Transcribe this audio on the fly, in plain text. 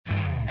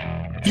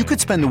You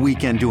could spend the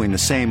weekend doing the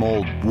same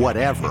old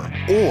whatever,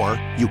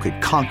 or you could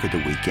conquer the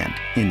weekend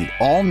in the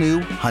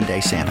all-new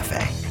Hyundai Santa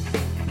Fe.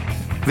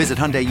 Visit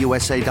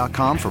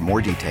HyundaiUSA.com for more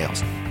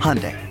details.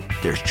 Hyundai,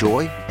 there's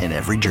joy in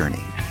every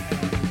journey.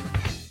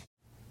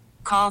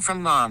 Call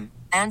from mom.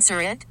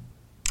 Answer it.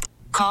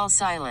 Call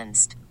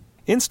silenced.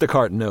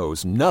 Instacart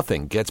knows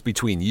nothing gets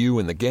between you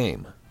and the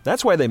game.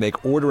 That's why they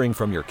make ordering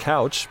from your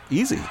couch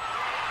easy.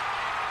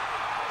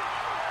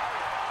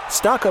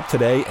 Stock up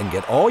today and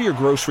get all your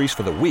groceries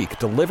for the week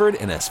delivered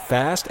in as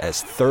fast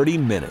as 30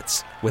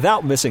 minutes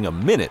without missing a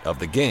minute of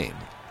the game.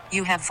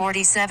 You have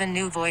 47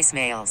 new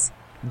voicemails.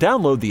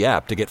 Download the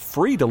app to get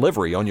free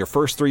delivery on your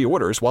first 3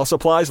 orders while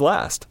supplies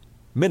last.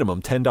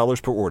 Minimum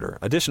 $10 per order.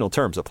 Additional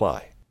terms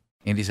apply.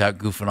 Andy's out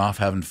goofing off,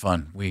 having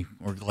fun. We're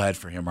glad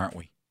for him, aren't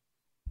we?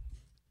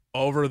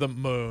 Over the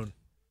moon.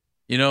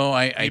 You know,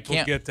 I People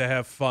can't get to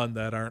have fun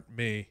that aren't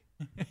me.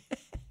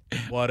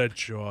 What a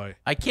joy.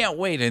 I can't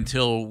wait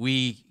until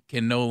we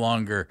can no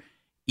longer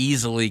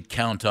easily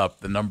count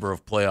up the number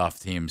of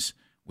playoff teams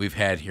we've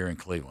had here in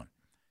Cleveland.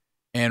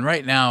 And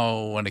right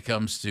now, when it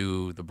comes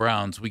to the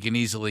Browns, we can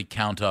easily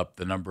count up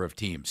the number of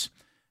teams.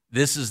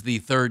 This is the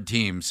third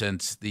team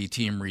since the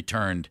team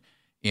returned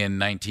in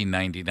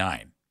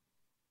 1999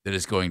 that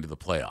is going to the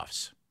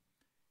playoffs.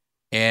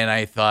 And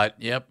I thought,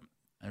 yep,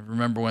 I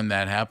remember when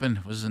that happened.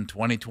 It was in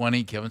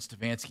 2020, Kevin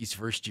Stefanski's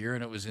first year,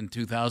 and it was in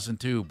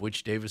 2002,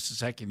 Butch Davis'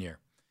 second year.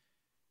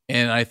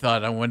 And I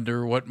thought, I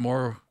wonder what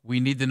more we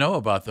need to know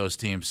about those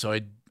teams. So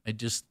I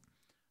just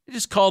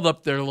called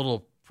up their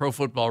little Pro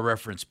Football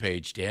Reference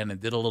page, Dan, and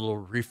did a little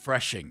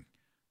refreshing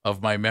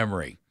of my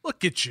memory.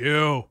 Look at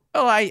you.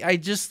 Oh, I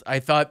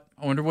thought,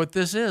 I wonder what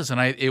this is. And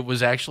it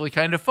was actually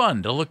kind of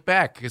fun to look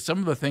back because some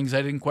of the things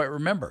I didn't quite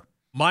remember.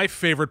 My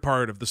favorite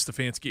part of the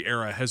Stefanski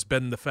era has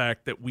been the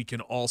fact that we can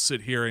all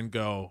sit here and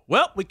go,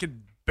 well, we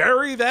could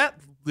bury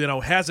that.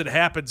 Hasn't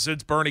happened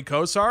since Bernie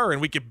Kosar,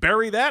 and we can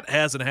bury that.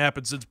 Hasn't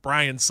happened since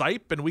Brian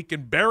Sipe, and we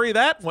can bury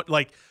that.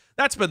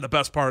 That's been the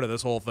best part of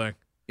this whole thing.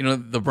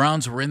 The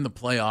Browns were in the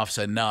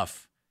playoffs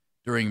enough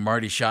during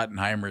Marty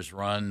Schottenheimer's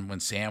run when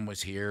Sam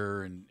was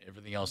here and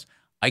everything else.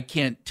 I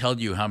can't tell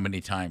you how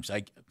many times.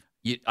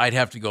 I'd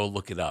have to go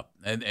look it up.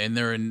 And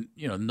they're in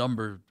a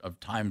number of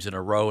times in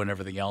a row and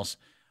everything else.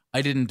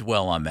 I didn't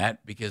dwell on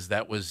that because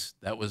that was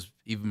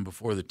even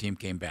before the team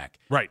came back.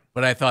 Right.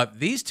 But I thought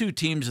these two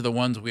teams are the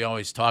ones we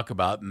always talk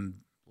about, and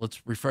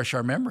let's refresh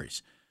our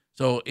memories.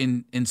 So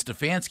in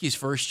Stefanski's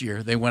first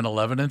year, they went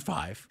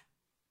 11-5,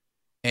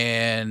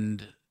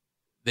 and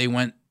they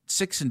went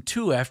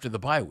 6-2 after the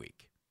bye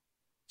week.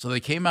 So they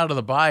came out of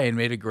the bye and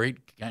made a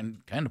great kind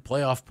of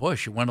playoff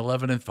push and went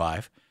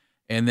 11-5.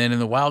 And then in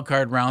the wild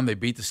card round, they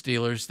beat the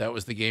Steelers. That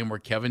was the game where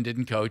Kevin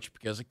didn't coach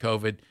because of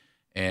COVID.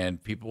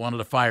 And people wanted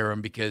to fire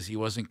him because he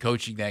wasn't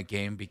coaching that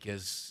game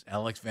because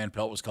Alex Van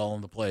Pelt was calling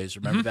the plays.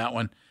 Remember that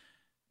one?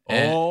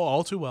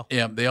 All too well.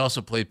 Yeah, they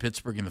also played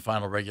Pittsburgh in the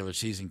final regular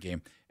season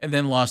game and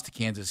then lost to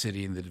Kansas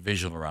City in the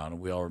divisional round.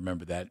 And we all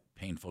remember that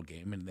painful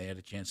game, and they had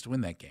a chance to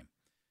win that game.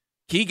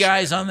 Key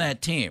guys on that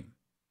team.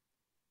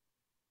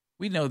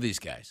 We know these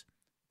guys.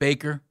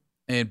 Baker,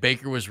 and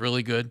Baker was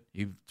really good.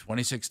 He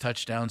 26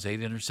 touchdowns, 8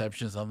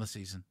 interceptions on the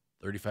season,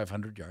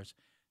 3,500 yards.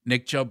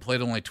 Nick Chubb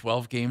played only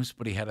 12 games,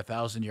 but he had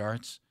 1,000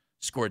 yards,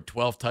 scored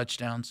 12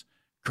 touchdowns.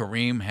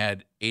 Kareem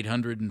had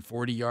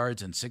 840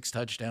 yards and 6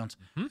 touchdowns.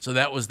 Mm-hmm. So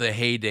that was the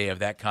heyday of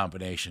that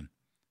combination.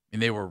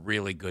 And they were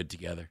really good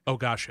together. Oh,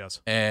 gosh,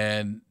 yes.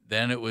 And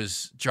then it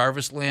was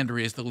Jarvis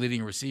Landry as the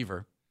leading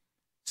receiver.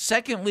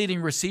 Second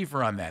leading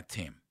receiver on that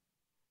team.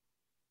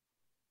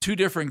 2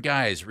 different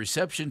guys,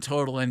 reception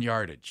total and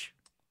yardage.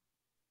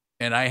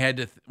 And I had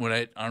to,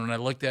 when I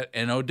looked at,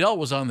 and Odell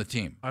was on the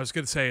team. I was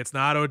going to say, it's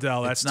not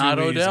Odell. That's not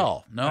too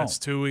Odell. Easy. No. That's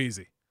too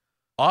easy.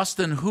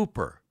 Austin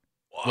Hooper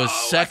was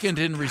second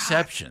in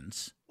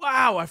receptions.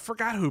 Wow, I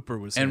forgot Hooper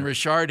was here. And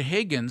Rashard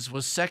Higgins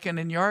was second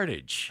in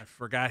yardage. I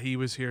forgot he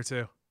was here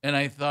too. And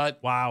I thought,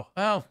 wow.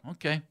 Well,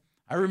 okay.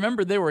 I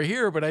remembered they were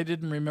here, but I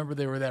didn't remember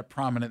they were that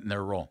prominent in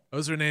their role.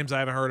 Those are names I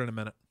haven't heard in a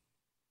minute.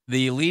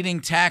 The leading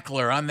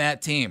tackler on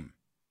that team.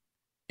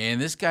 And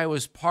this guy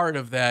was part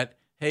of that.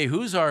 Hey,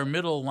 who's our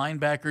middle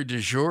linebacker du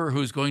jour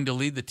who's going to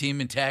lead the team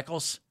in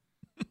tackles?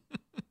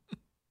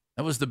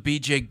 That was the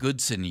B.J.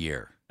 Goodson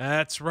year.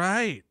 That's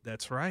right.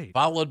 That's right.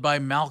 Followed by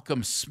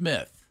Malcolm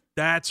Smith.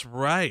 That's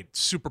right.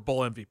 Super Bowl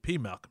MVP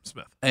Malcolm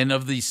Smith. And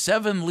of the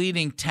 7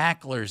 leading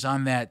tacklers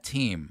on that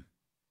team,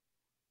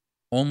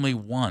 only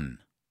one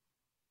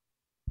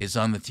is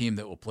on the team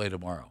that will play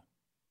tomorrow.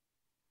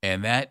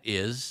 And that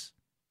is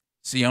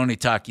Sione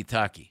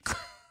Takitaki.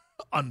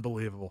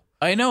 Unbelievable.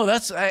 I know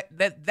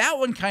that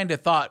one kind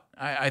of thought.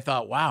 I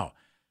thought, wow,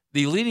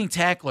 the leading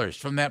tacklers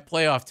from that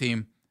playoff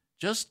team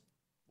just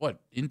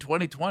in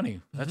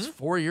 2020. That's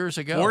 4 years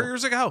ago. 4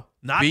 years ago,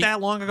 not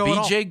that long ago.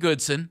 B.J.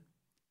 Goodson,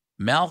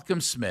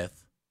 Malcolm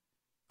Smith,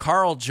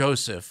 Carl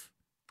Joseph.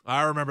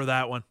 I remember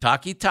that one.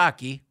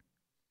 Taki,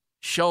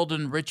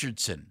 Sheldon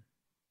Richardson.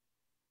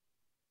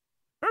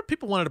 I heard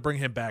people wanted to bring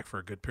him back for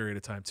a good period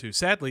of time too.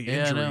 Sadly,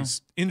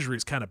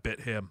 injuries kind of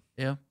bit him.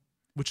 Yeah.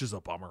 which is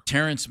a bummer.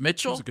 Terrence He's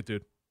Mitchell a good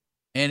dude.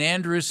 and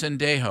Andrew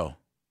Sendejo.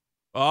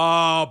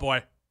 Oh,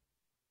 boy.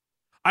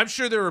 I'm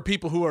sure there are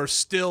people who are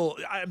still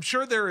 – I'm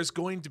sure there is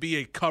going to be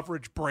a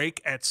coverage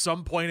break at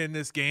some point in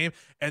this game,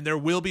 and there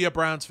will be a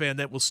Browns fan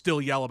that will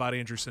still yell about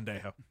Andrew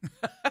Sendejo.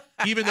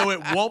 Even though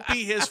it won't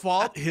be his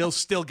fault, he'll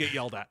still get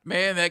yelled at.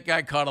 Man, that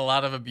guy caught a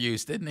lot of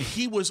abuse, didn't he?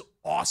 He was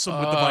awesome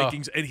with the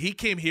Vikings, and he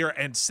came here,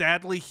 and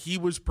sadly, he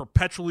was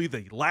perpetually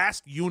the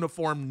last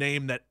uniform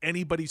name that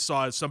anybody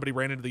saw as somebody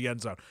ran into the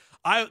end zone.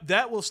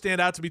 That will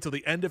stand out to me till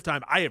the end of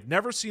time. I have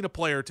never seen a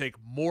player take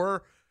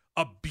more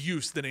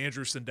abuse than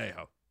Andrew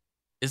Sendejo.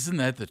 Isn't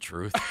that the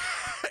truth?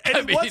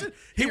 And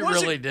he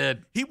really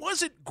did. He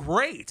wasn't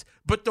great,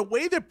 but the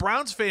way that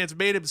Browns fans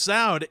made him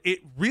sound, it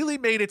really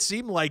made it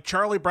seem like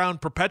Charlie Brown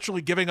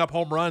perpetually giving up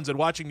home runs and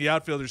watching the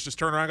outfilders just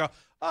turn around and go,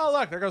 oh,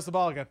 look, there goes the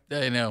ball again.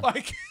 I know.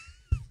 Like,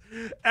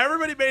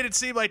 everybody made it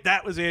seem like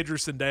that was Andrew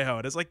Sendejo.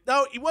 And it's like,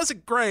 no, he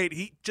wasn't great.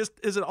 He just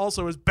isn't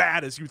also as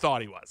bad as you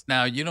thought he was.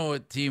 Now, you know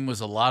what team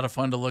was a lot of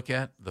fun to look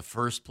at? The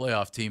first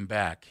playoff team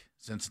back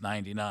since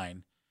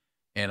 99.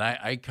 And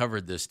I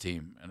covered this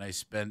team, and I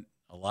spent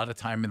a lot of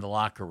time in the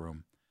locker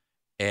room,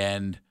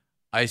 and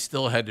I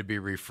still had to be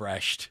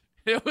refreshed.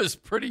 It was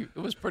pretty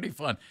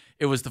fun.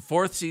 It was the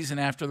fourth season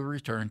after the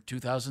return,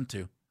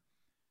 2002,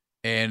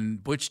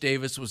 and Butch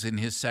Davis was in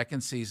his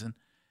second season,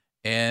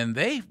 and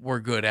they were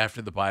good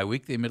after the bye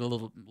week. They made a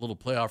little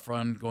playoff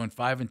run, going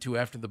 5-2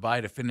 after the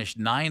bye to finish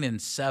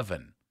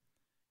 9-7,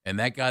 and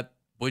that got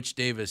Butch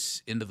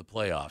Davis into the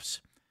playoffs.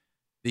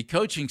 The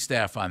coaching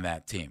staff on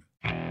that team.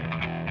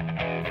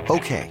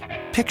 Okay,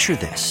 picture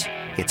this.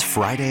 It's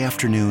Friday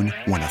afternoon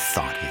when a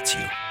thought hits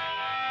you.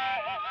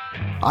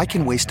 I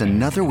can waste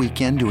another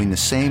weekend doing the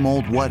same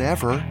old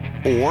whatever,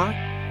 or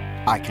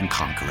I can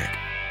conquer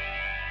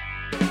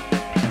it.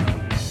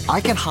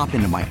 I can hop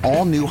into my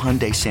all-new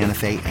Hyundai Santa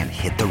Fe and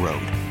hit the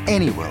road.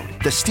 Any road.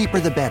 The steeper,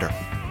 the better.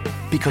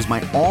 Because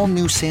my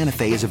all-new Santa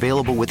Fe is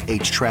available with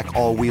H-Track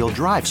all-wheel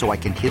drive, so I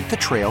can hit the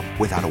trail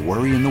without a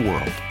worry in the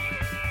world.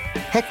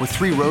 Heck, with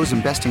 3 rows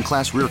and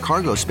best-in-class rear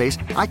cargo space,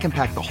 I can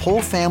pack the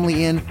whole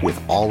family in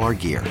with all our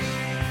gear.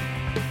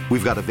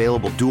 We've got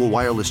available dual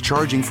wireless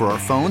charging for our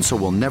phones, so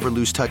we'll never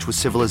lose touch with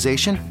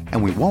civilization,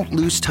 and we won't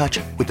lose touch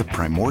with the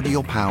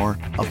primordial power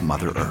of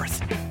Mother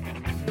Earth.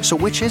 So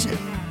which is it?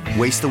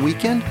 Waste the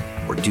weekend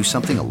or do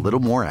something a little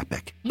more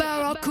epic?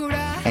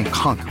 And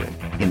conquer it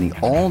in the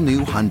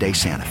all-new Hyundai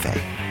Santa Fe.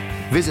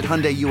 Visit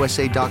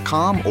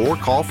HyundaiUSA.com or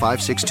call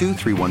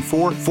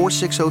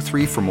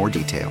 562-314-4603 for more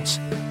details.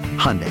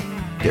 Hyundai,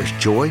 there's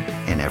joy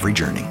in every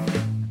journey.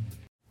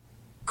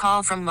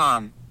 Call from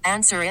mom.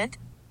 Answer it.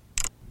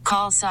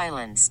 Call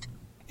silenced.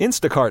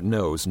 Instacart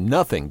knows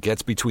nothing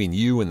gets between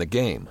you and the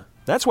game.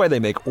 That's why they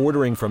make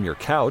ordering from your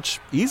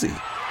couch easy.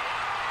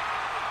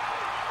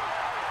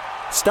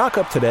 Stock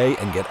up today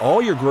and get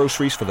all your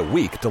groceries for the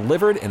week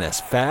delivered in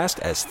as fast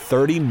as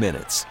 30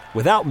 minutes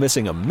without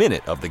missing a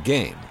minute of the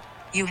game.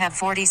 You have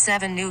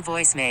 47 new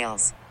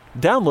voicemails.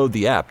 Download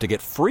the app to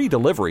get free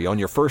delivery on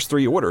your first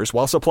 3 orders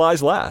while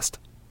supplies last.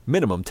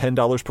 Minimum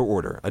 $10 per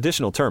order.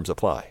 Additional terms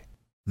apply.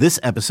 This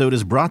episode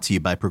is brought to you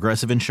by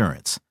Progressive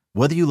Insurance.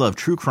 Whether you love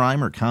true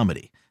crime or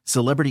comedy,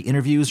 celebrity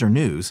interviews or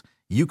news,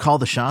 you call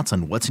the shots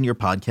on what's in your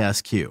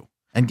podcast queue.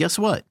 And guess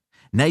what?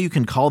 Now you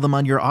can call them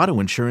on your auto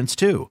insurance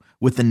too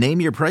with the Name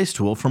Your Price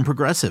tool from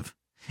Progressive.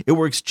 It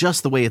works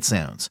just the way it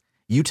sounds.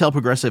 You tell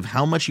Progressive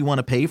how much you want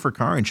to pay for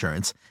car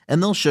insurance,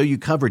 and they'll show you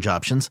coverage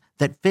options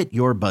that fit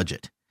your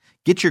budget.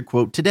 Get your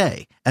quote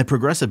today at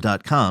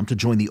Progressive.com to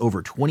join the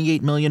over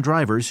 28 million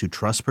drivers who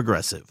trust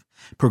Progressive.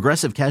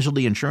 Progressive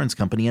Casualty Insurance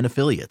Company and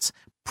Affiliates.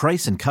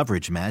 Price and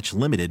coverage match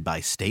limited by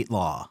state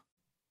law.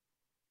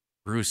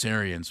 Bruce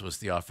Arians was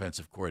the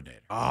offensive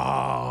coordinator.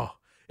 Oh,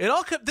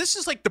 this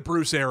is like the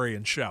Bruce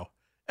Arians show.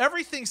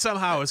 Everything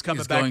somehow is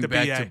coming back to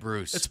BA. To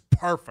Bruce. It's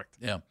perfect.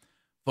 Yeah.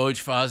 Foge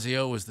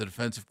Fazio was the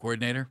defensive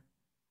coordinator.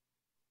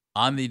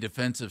 On the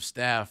defensive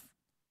staff,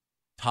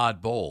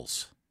 Todd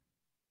Bowles.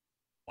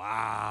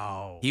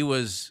 Wow. He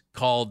was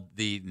called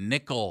the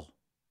nickel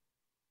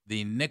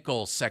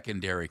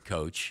secondary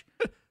coach,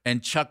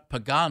 and Chuck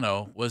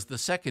Pagano was the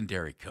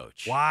secondary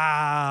coach.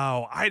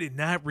 Wow. I did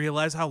not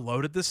realize how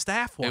loaded the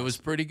staff was. It was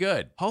pretty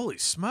good. Holy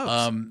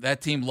smokes.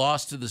 That team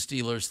lost to the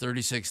Steelers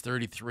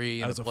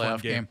 36-33 in the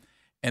playoff game.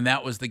 And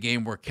that was the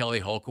game where Kelly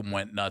Holcomb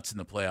went nuts in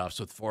the playoffs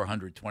with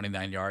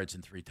 429 yards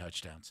and 3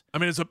 touchdowns. I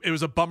mean, it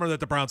was a bummer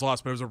that the Browns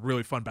lost, but it was a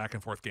really fun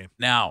back-and-forth game.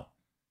 Now,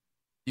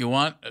 you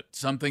want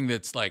something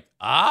that's like,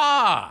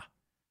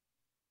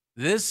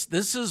 this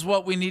is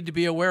what we need to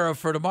be aware of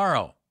for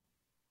tomorrow.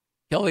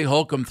 Kelly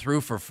Holcomb threw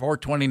for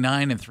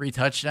 429 and 3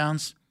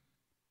 touchdowns,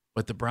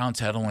 but the Browns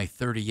had only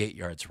 38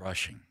 yards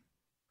rushing.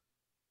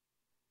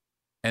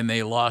 And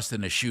they lost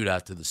in a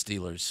shootout to the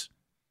Steelers.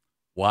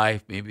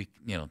 Why? Maybe,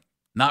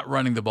 not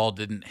running the ball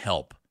didn't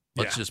help.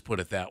 Let's just put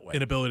it that way.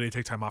 Inability to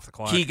take time off the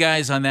clock. Key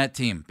guys on that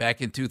team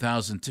back in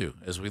 2002,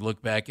 as we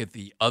look back at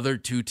the other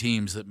 2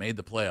 teams that made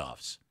the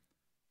playoffs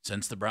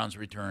since the Browns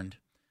returned.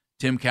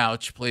 Tim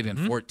Couch played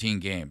in 14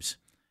 games,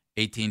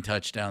 18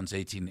 touchdowns,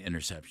 18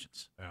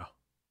 interceptions. Yeah.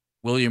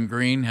 William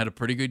Green had a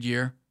pretty good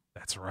year.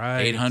 That's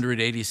right.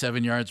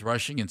 887 yards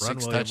rushing and Run,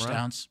 6 William,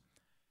 touchdowns.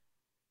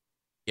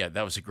 Yeah,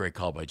 that was a great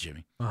call by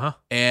Jimmy. Uh-huh.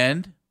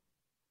 And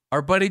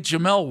our buddy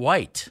Jamel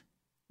White.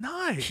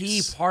 Nice.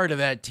 Key part of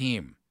that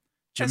team.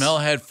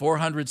 Jamel had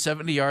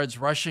 470 yards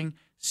rushing,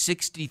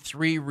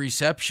 63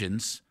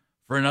 receptions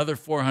for another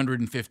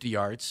 450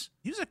 yards.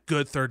 He was a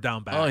good third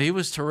down back. Oh, he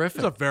was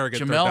terrific. He was a very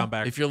good Jamel, third down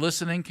back. If you're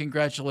listening,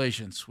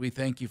 congratulations. We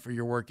thank you for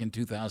your work in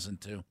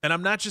 2002. And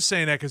I'm not just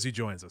saying that because he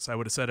joins us. I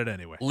would have said it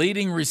anyway.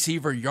 Leading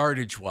receiver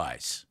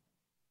yardage-wise,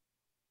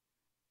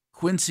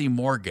 Quincy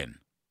Morgan.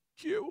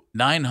 Q.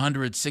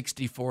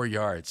 964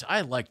 yards. I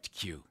liked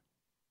Q.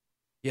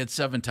 He had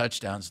 7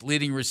 touchdowns.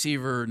 Leading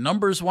receiver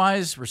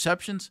numbers-wise,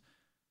 receptions,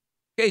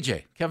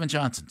 KJ, Kevin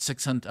Johnson,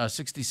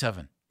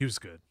 67. He was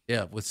good.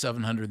 Yeah, with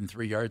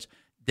 703 yards.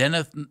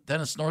 Dennis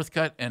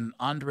Northcutt and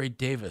Andre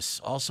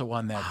Davis also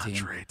on that team.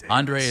 Davis.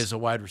 Andre is a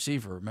wide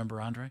receiver. Remember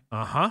Andre?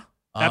 Uh-huh.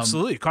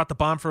 Absolutely. Caught the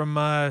bomb from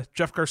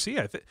Jeff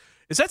Garcia.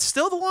 Is that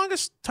still the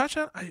longest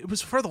touchdown? It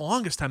was for the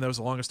longest time. That was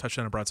the longest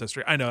touchdown in Browns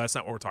history. I know that's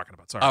not what we're talking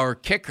about. Sorry. Our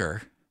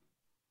kicker,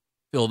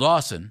 Phil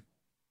Dawson.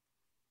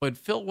 But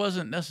Phil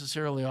wasn't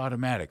necessarily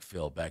automatic,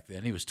 Phil, back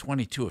then. He was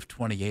 22 of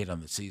 28 on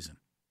the season.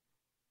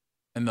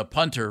 And the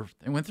punter,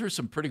 they went through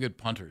some pretty good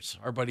punters.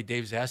 Our buddy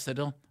Dave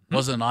Zastadil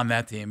wasn't on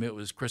that team. It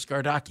was Chris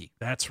Gardocki.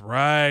 That's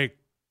right.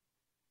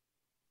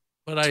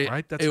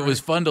 But it was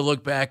fun to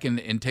look back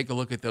and take a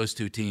look at those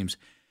two teams.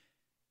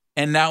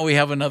 And now we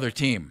have another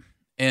team.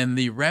 And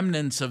the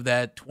remnants of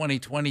that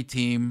 2020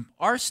 team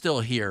are still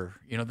here.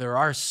 You know, there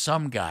are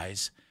some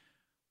guys.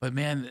 But,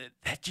 man,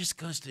 that just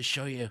goes to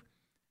show you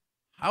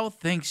how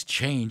things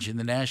change in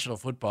the National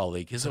Football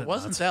League. Because it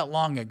wasn't that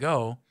long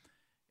ago.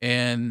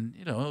 And,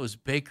 you know, it was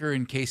Baker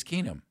and Case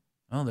Keenum.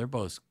 Oh, they're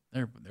both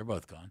gone.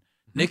 Mm-hmm.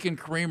 Nick and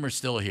Kareem are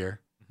still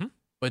here. Mm-hmm.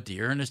 But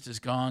DeErnest is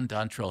gone.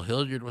 Dontrell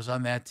Hilliard was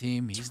on that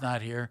team. He's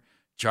not here.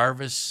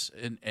 Jarvis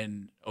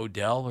and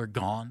Odell are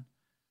gone.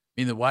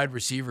 I mean, the wide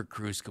receiver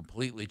crew's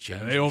completely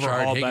changed. Yeah, they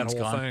overhauled Higgins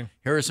that whole gone. thing.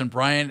 Harrison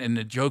Bryant and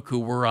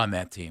Njoku were on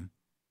that team.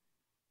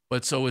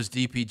 But so was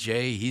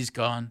DPJ. He's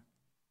gone.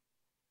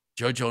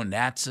 JoJo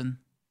Natson.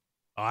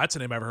 Oh, that's a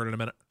name I haven't heard in a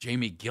minute.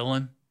 Jamie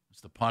Gillen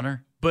was the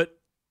punter. But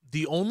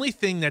the only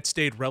thing that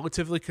stayed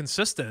relatively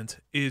consistent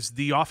is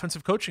the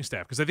offensive coaching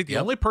staff, because I think the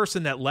only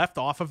person that left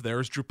off of there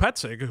is Drew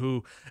Petzig,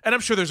 who, and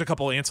I'm sure there's a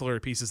couple of ancillary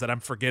pieces that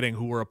I'm forgetting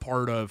who were a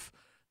part of,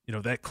 you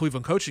know, that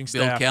Cleveland coaching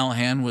staff. Bill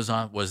Callahan was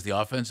the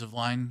offensive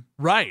line,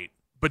 right?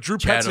 But Drew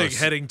Petzig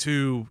heading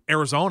to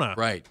Arizona,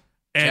 right?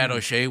 And Chad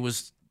O'Shea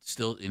was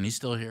still, and he's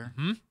still here.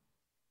 Mm-hmm.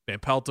 Van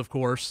Pelt, of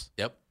course.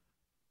 Yep.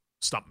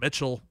 Stump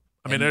Mitchell.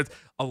 I mean, there's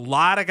a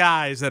lot of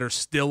guys that are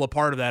still a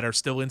part of that are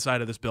still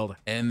inside of this building.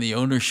 And the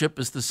ownership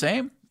is the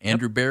same.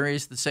 Andrew Berry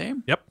is the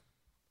same. Yep.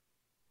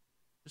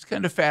 It's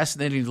kind of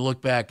fascinating to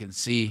look back and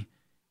see,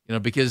 you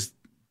know, because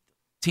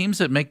teams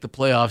that make the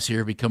playoffs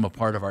here become a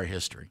part of our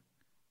history.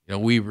 You know,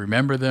 we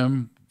remember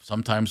them.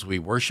 Sometimes we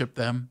worship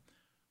them.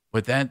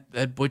 But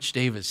that Butch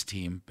Davis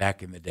team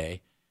back in the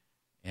day,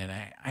 and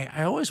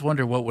I always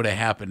wonder what would have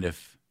happened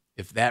if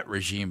that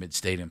regime had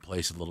stayed in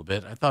place a little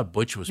bit. I thought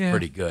Butch was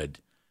pretty good.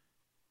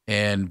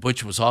 And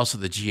Butch was also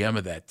the GM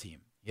of that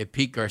team. He had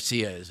Pete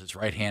Garcia as his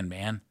right-hand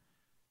man,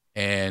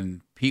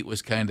 and Pete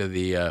was kind of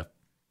the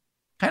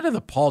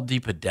Paul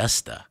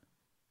DePodesta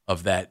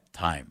of that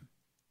time,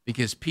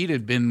 because Pete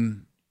had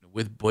been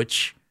with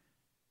Butch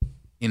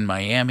in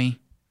Miami,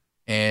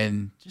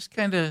 and just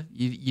kind of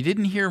you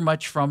didn't hear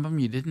much from him.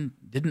 You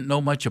didn't know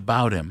much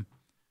about him,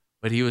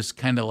 but he was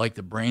kind of like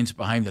the brains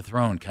behind the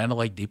throne, kind of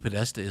like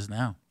DePodesta is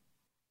now.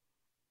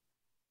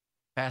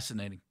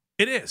 Fascinating.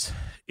 It is.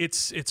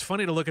 It's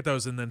funny to look at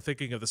those and then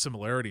thinking of the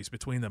similarities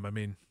between them. I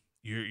mean,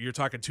 you're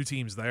talking two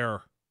teams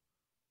there.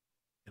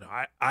 You know,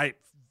 I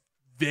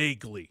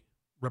vaguely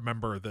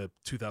remember the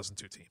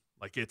 2002 team.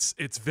 Like it's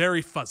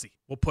very fuzzy.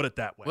 We'll put it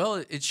that way.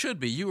 Well, it should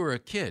be. You were a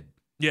kid.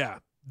 Yeah.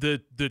 The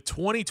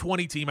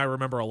 2020 team I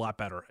remember a lot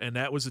better, and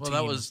that was a team.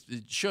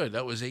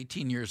 That was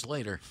 18 years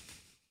later.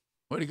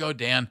 Way to go,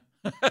 Dan.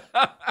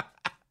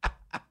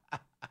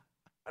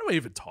 How do I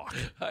even talk?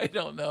 I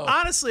don't know.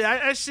 Honestly,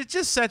 I should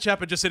just set you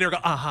up and just sit here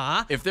and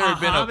go, If there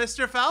had been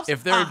Mr. Phelps.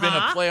 If there had been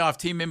a playoff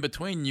team in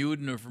between, you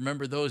wouldn't have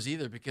remembered those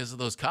either because of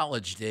those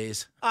college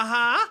days.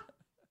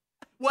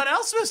 What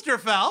else, Mr.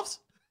 Phelps?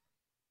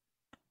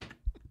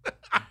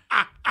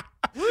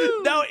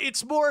 No,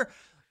 it's more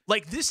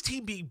like this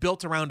team being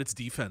built around its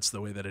defense the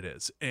way that it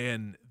is.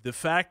 And the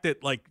fact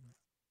that, like,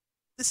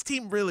 this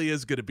team really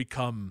is going to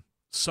become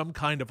some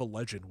kind of a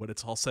legend when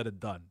it's all said and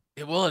done.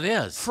 Well, it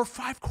is. For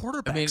 5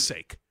 quarterbacks'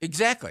 sake.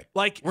 Exactly.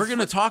 Like, we're going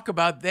to talk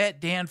about that,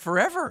 Dan,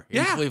 forever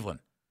in Cleveland.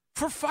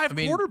 For 5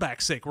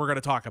 quarterbacks' sake, we're going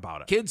to talk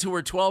about it. Kids who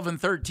are 12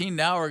 and 13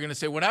 now are going to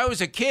say, when I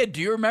was a kid,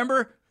 do you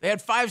remember? They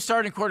had 5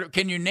 starting quarterbacks.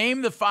 Can you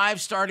name the 5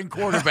 starting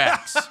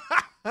quarterbacks?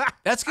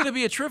 That's going to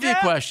be a trivia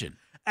question.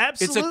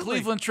 Absolutely. It's a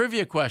Cleveland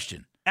trivia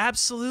question.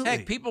 Absolutely.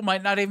 Heck, people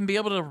might not even be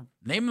able to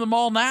name them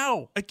all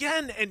now.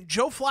 Again, and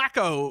Joe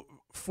Flacco,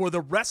 for the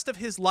rest of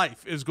his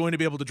life, is going to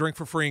be able to drink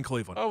for free in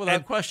Cleveland. Oh,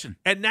 without question.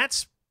 And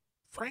that's,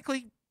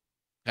 frankly,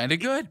 Kind of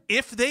good.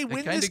 If they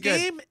win this good.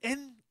 game,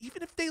 and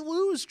even if they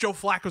lose, Joe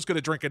Flacco's going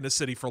to drink in this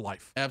city for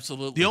life.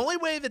 Absolutely. The only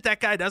way that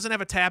guy doesn't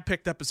have a tab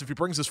picked up is if he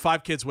brings his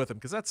 5 kids with him,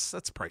 because that's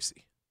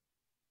pricey.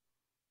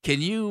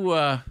 Can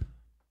you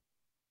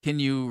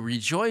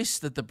rejoice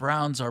that the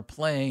Browns are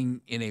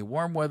playing in a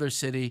warm weather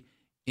city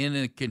in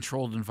a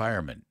controlled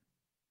environment?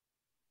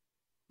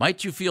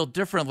 Might you feel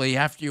differently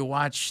after you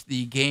watch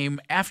the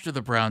game after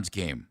the Browns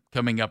game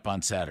coming up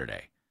on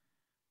Saturday?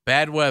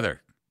 Bad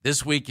weather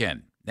this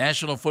weekend.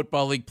 National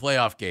Football League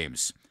playoff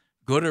games.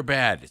 Good or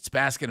bad? It's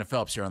Baskin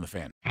Phelps here on The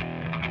Fan.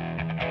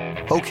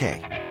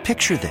 Okay,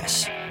 picture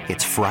this.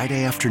 It's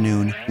Friday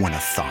afternoon when a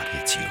thought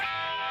hits you.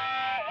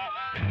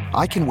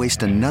 I can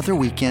waste another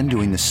weekend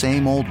doing the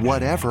same old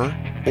whatever,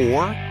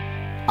 or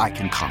I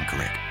can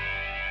conquer it.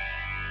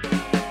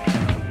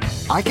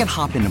 I can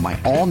hop into my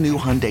all-new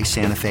Hyundai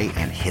Santa Fe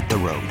and hit the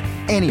road.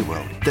 Any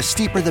road. The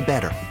steeper, the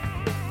better.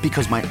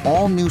 Because my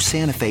all-new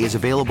Santa Fe is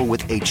available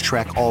with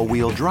H-Track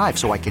all-wheel drive,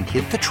 so I can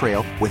hit the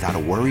trail without a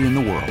worry in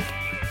the world.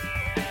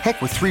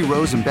 Heck, with 3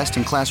 rows and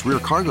best-in-class rear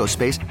cargo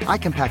space, I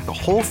can pack the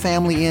whole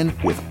family in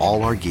with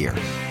all our gear.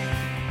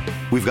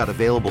 We've got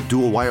available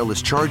dual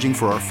wireless charging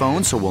for our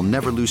phones, so we'll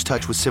never lose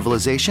touch with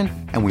civilization,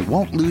 and we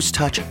won't lose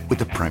touch with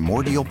the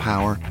primordial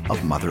power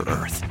of Mother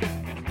Earth.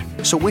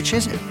 So which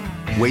is it?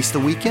 Waste the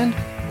weekend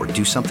or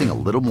do something a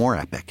little more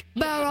epic?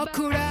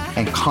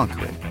 And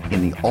conquer it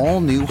in the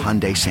all-new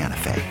Hyundai Santa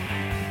Fe.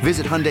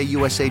 Visit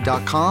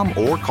HyundaiUSA.com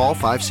or call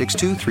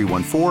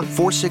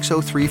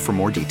 562-314-4603 for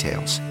more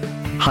details.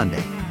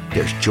 Hyundai,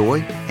 there's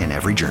joy in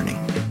every journey.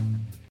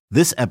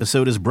 This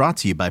episode is brought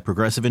to you by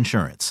Progressive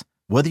Insurance.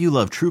 Whether you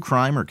love true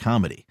crime or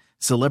comedy,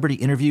 celebrity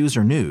interviews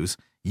or news,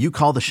 you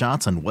call the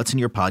shots on what's in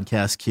your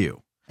podcast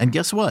queue. And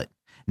guess what?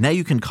 Now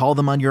you can call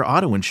them on your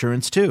auto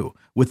insurance too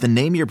with the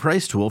Name Your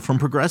Price tool from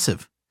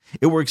Progressive.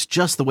 It works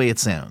just the way it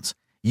sounds.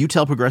 You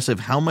tell Progressive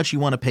how much you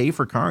want to pay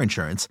for car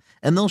insurance,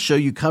 and they'll show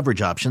you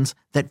coverage options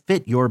that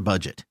fit your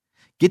budget.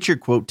 Get your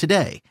quote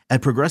today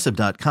at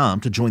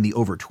Progressive.com to join the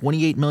over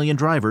 28 million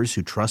drivers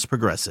who trust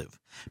Progressive.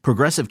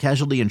 Progressive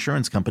Casualty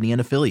Insurance Company and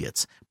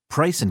Affiliates.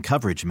 Price and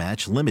coverage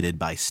match limited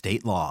by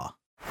state law.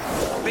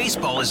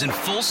 Baseball is in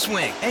full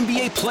swing.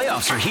 NBA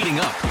playoffs are heating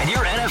up, and your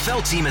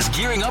NFL team is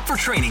gearing up for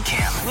training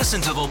camp. Listen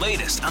to the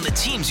latest on the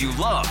teams you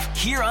love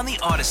here on the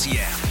Odyssey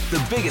app.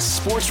 The biggest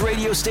sports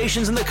radio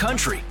stations in the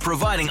country,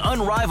 providing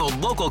unrivaled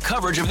local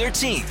coverage of their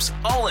teams,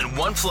 all in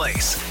one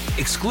place.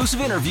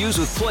 Exclusive interviews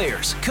with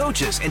players,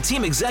 coaches, and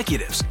team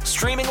executives,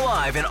 streaming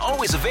live and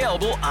always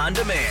available on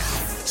demand.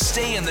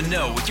 Stay in the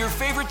know with your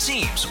favorite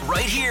teams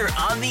right here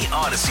on the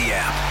Odyssey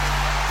app.